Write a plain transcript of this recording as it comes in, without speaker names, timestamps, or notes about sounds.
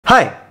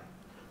Hi!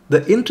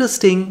 The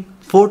interesting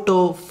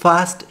photo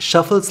fast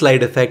shuffle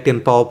slide effect in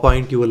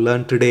PowerPoint you will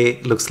learn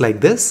today looks like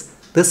this.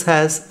 This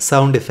has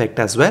sound effect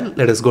as well.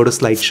 Let us go to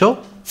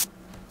slideshow.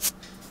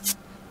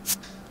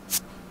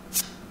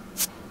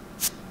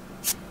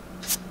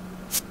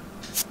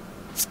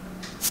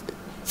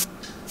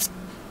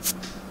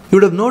 You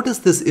would have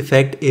noticed this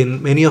effect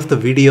in many of the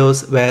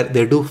videos where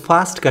they do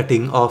fast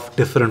cutting of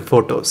different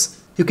photos.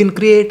 You can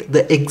create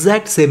the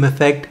exact same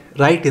effect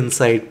right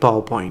inside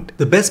PowerPoint.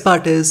 The best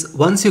part is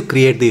once you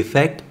create the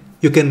effect,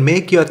 you can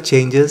make your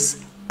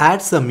changes,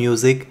 add some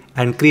music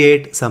and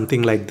create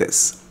something like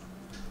this.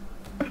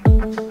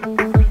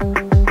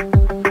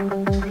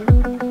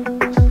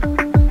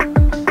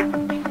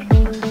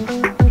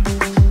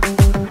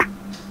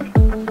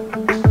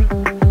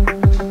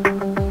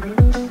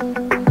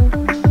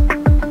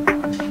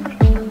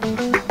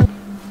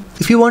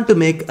 If you want to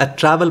make a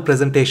travel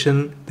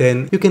presentation,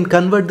 then you can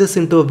convert this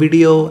into a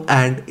video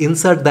and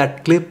insert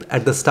that clip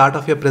at the start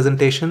of your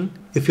presentation.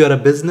 If you're a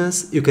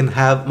business, you can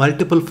have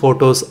multiple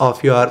photos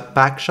of your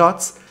pack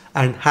shots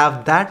and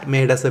have that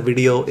made as a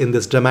video in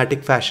this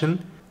dramatic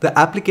fashion. The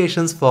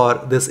applications for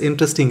this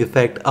interesting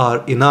effect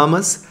are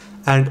enormous,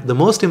 and the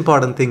most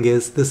important thing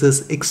is this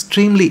is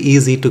extremely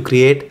easy to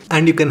create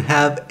and you can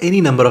have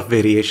any number of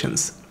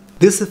variations.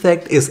 This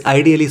effect is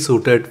ideally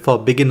suited for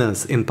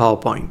beginners in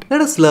PowerPoint.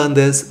 Let us learn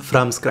this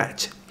from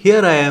scratch.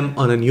 Here I am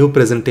on a new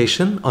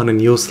presentation, on a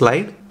new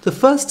slide. The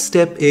first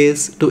step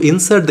is to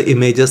insert the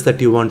images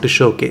that you want to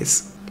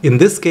showcase. In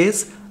this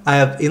case, I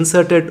have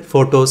inserted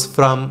photos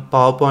from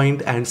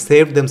PowerPoint and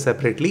saved them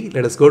separately.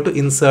 Let us go to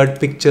insert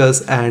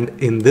pictures, and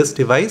in this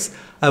device,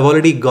 I've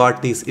already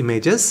got these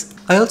images.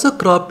 I also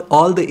cropped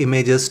all the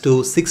images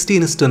to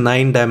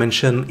 16:9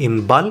 dimension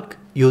in bulk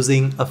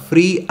using a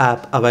free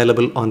app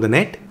available on the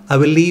net. I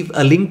will leave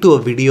a link to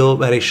a video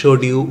where I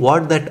showed you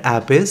what that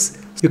app is.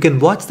 You can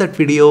watch that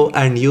video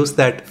and use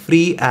that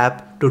free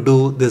app to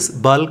do this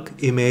bulk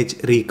image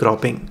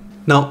recropping.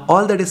 Now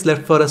all that is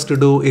left for us to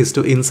do is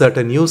to insert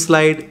a new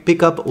slide,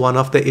 pick up one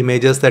of the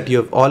images that you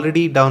have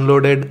already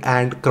downloaded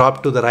and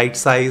crop to the right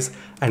size,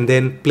 and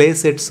then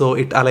place it so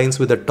it aligns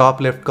with the top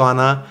left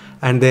corner,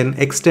 and then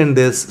extend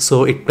this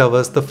so it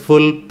covers the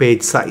full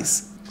page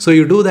size. So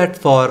you do that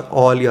for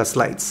all your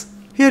slides.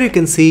 Here you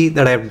can see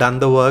that I have done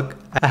the work.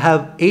 I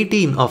have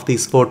 18 of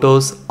these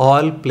photos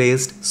all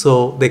placed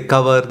so they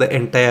cover the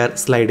entire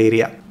slide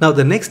area. Now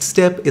the next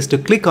step is to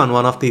click on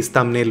one of these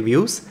thumbnail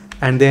views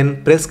and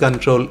then press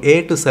Ctrl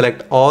A to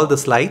select all the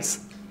slides.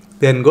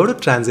 Then go to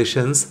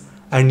transitions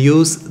and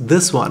use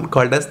this one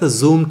called as the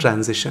zoom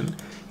transition.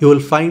 You will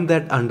find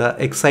that under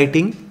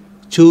exciting,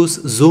 choose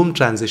zoom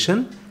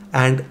transition,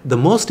 and the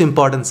most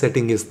important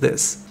setting is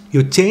this.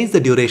 You change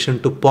the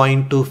duration to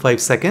 0.25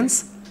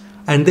 seconds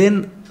and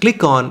then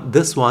click on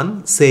this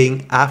one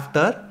saying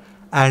after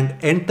and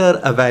enter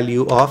a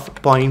value of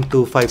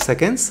 0.25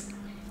 seconds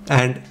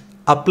and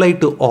apply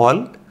to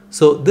all.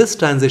 So this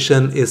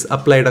transition is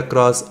applied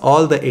across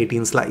all the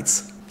 18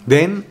 slides.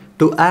 Then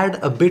to add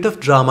a bit of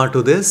drama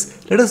to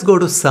this, let us go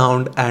to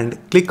sound and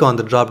click on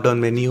the drop down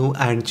menu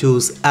and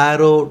choose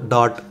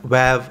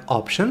arrow.wav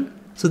option.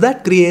 So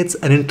that creates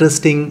an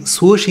interesting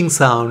swooshing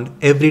sound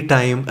every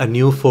time a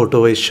new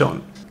photo is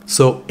shown.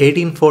 So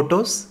 18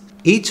 photos,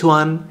 each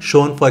one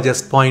shown for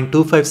just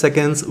 0.25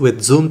 seconds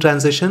with zoom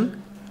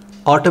transition,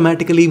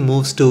 automatically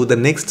moves to the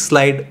next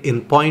slide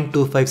in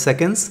 0.25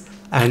 seconds,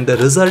 and the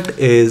result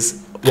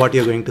is what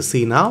you're going to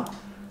see now.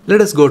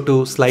 Let us go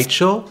to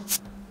slideshow.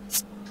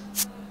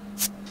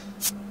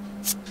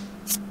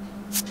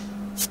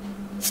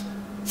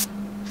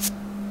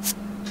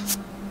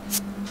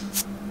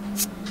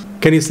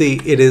 Can you see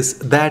it is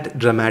that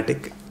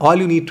dramatic? All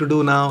you need to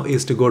do now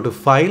is to go to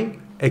File,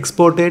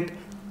 export it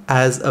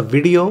as a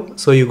video.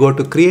 So you go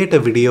to create a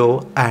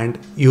video and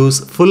use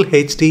full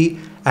HD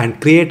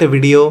and create a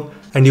video,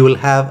 and you will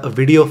have a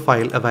video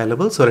file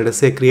available. So let us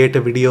say create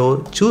a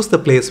video, choose the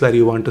place where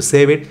you want to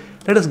save it.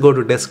 Let us go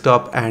to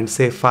desktop and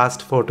say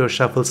fast photo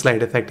shuffle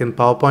slide effect in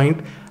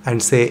PowerPoint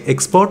and say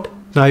export.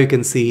 Now you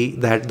can see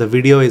that the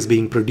video is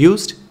being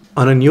produced.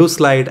 On a new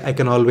slide, I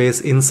can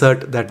always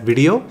insert that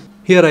video.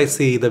 Here I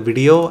see the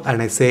video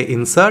and I say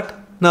insert.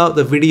 Now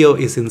the video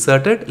is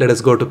inserted. Let us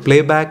go to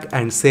playback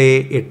and say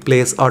it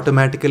plays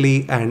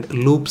automatically and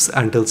loops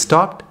until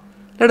stopped.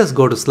 Let us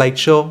go to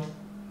slideshow.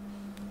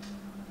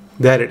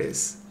 There it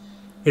is.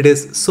 It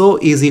is so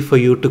easy for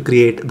you to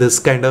create this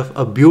kind of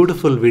a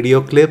beautiful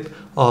video clip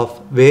of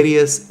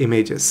various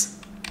images.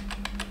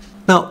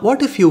 Now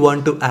what if you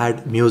want to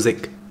add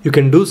music? You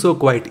can do so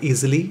quite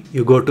easily.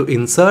 You go to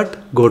insert,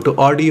 go to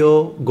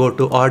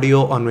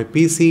audio on my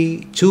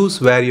PC,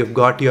 choose where you've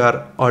got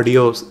your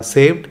audio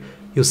saved.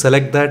 You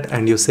select that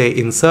and you say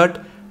insert,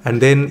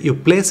 and then you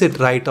place it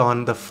right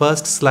on the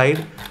first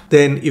slide.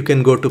 Then you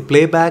can go to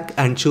playback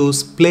and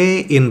choose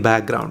play in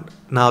background.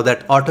 Now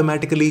that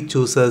automatically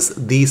chooses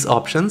these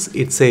options.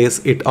 It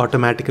says it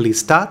automatically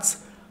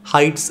starts,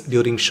 hides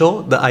during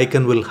show, the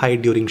icon will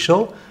hide during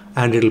show,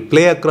 and it will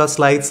play across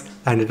slides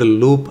and it will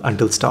loop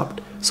until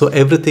stopped. So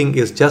everything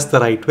is just the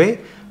right way.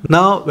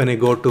 Now when I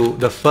go to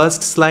the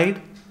first slide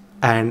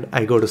and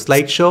I go to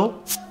slideshow,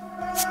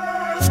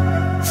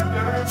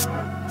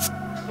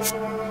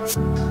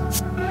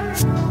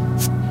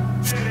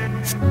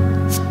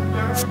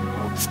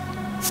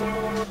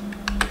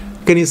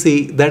 can you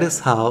see that is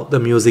how the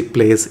music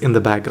plays in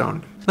the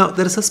background? Now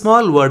there is a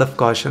small word of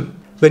caution.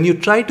 When you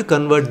try to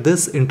convert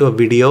this into a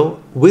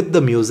video with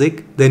the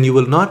music, then you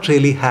will not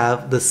really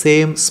have the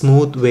same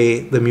smooth way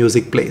the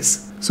music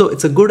plays. So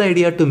it's a good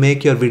idea to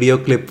make your video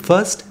clip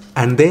first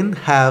and then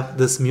have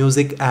this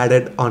music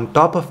added on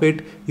top of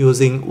it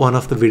using one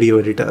of the video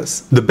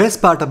editors. The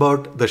best part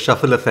about the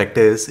shuffle effect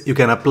is you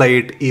can apply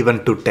it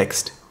even to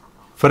text.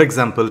 For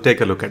example,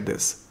 take a look at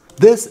this.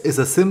 This is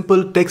a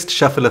simple text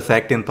shuffle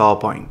effect in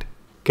PowerPoint.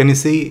 Can you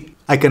see?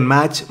 I can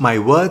match my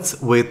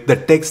words with the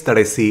text that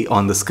I see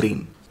on the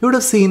screen. You would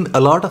have seen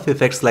a lot of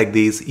effects like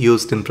these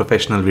used in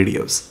professional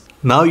videos.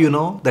 Now you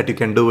know that you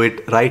can do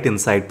it right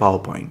inside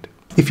PowerPoint.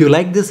 If you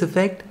like this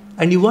effect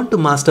and you want to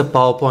master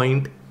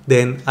PowerPoint,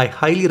 then I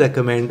highly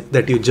recommend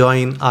that you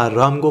join our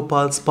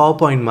Ramgopals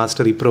PowerPoint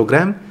Mastery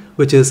program,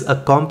 which is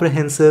a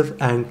comprehensive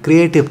and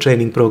creative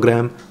training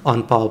program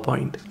on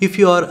PowerPoint. If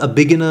you are a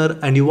beginner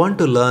and you want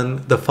to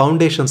learn the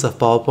foundations of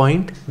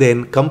PowerPoint,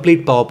 then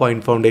Complete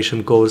PowerPoint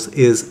Foundation course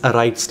is a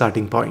right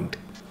starting point.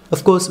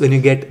 Of course, when you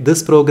get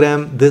this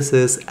program, this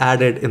is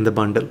added in the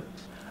bundle.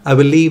 I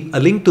will leave a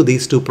link to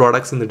these two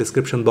products in the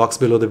description box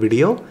below the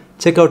video.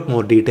 Check out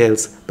more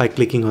details by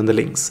clicking on the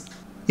links.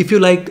 If you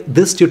liked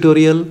this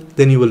tutorial,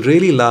 then you will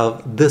really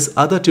love this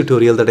other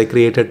tutorial that I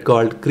created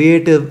called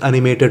Creative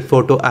Animated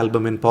Photo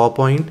Album in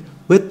PowerPoint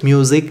with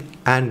music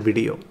and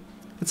video.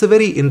 It's a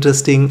very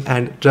interesting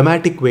and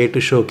dramatic way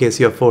to showcase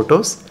your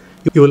photos.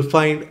 You will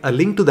find a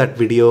link to that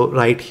video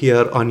right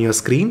here on your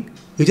screen.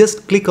 You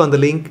just click on the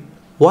link,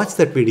 watch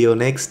that video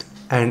next,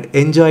 and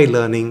enjoy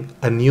learning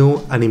a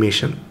new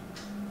animation.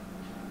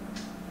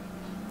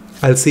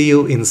 I'll see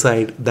you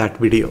inside that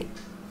video.